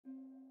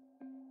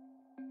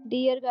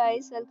Dear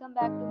guys, welcome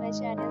back to my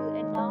channel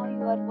and now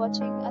you are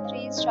watching a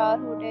 3-star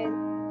hotel.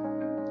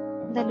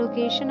 The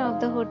location of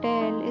the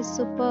hotel is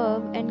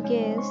superb and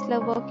guests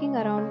love walking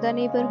around the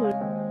neighborhood.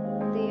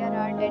 There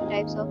are 10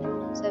 types of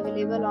rooms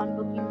available on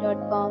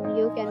booking.com.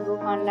 You can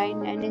book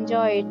online and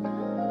enjoy it.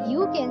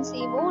 You can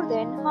see more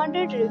than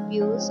 100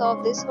 reviews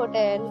of this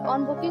hotel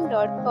on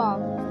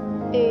booking.com.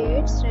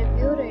 Its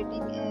review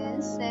rating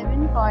is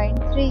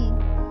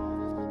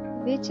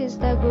 7.3, which is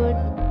the good.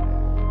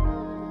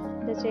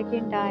 The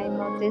check-in time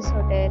of this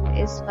hotel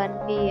is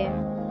 1 p.m.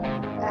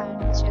 and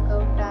the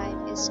check-out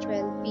time is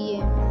 12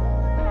 p.m.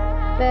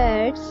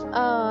 Pets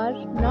are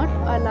not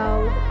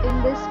allowed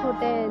in this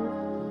hotel.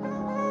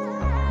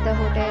 The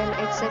hotel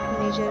accepts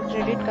major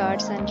credit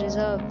cards and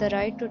reserves the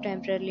right to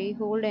temporarily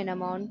hold an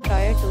amount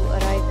prior to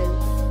arrival.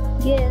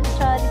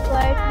 Guests are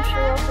required to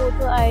show a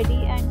photo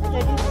ID and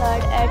credit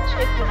card at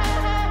check-in.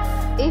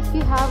 If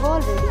you have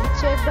already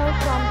checked out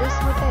from this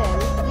hotel,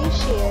 please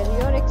share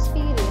your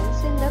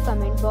experience in the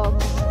comment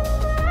box.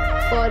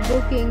 For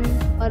booking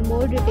or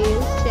more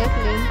details, check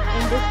link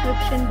in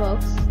description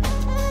box.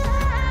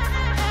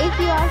 If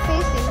you are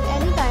facing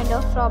any kind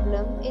of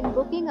problem in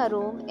booking a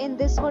room in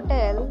this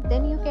hotel,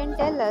 then you can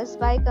tell us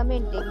by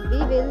commenting.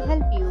 We will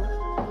help you.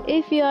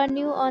 If you are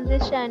new on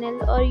this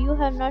channel or you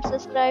have not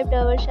subscribed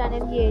our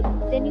channel yet,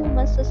 then you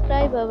must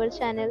subscribe our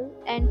channel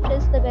and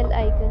press the bell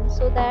icon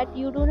so that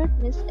you do not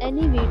miss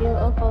any video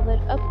of our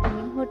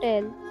upcoming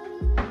hotel.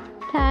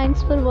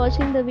 Thanks for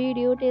watching the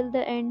video till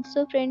the end.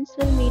 So friends,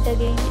 will meet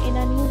again in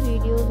a new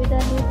video with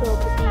a new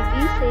property.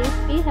 Be safe,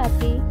 be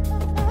happy.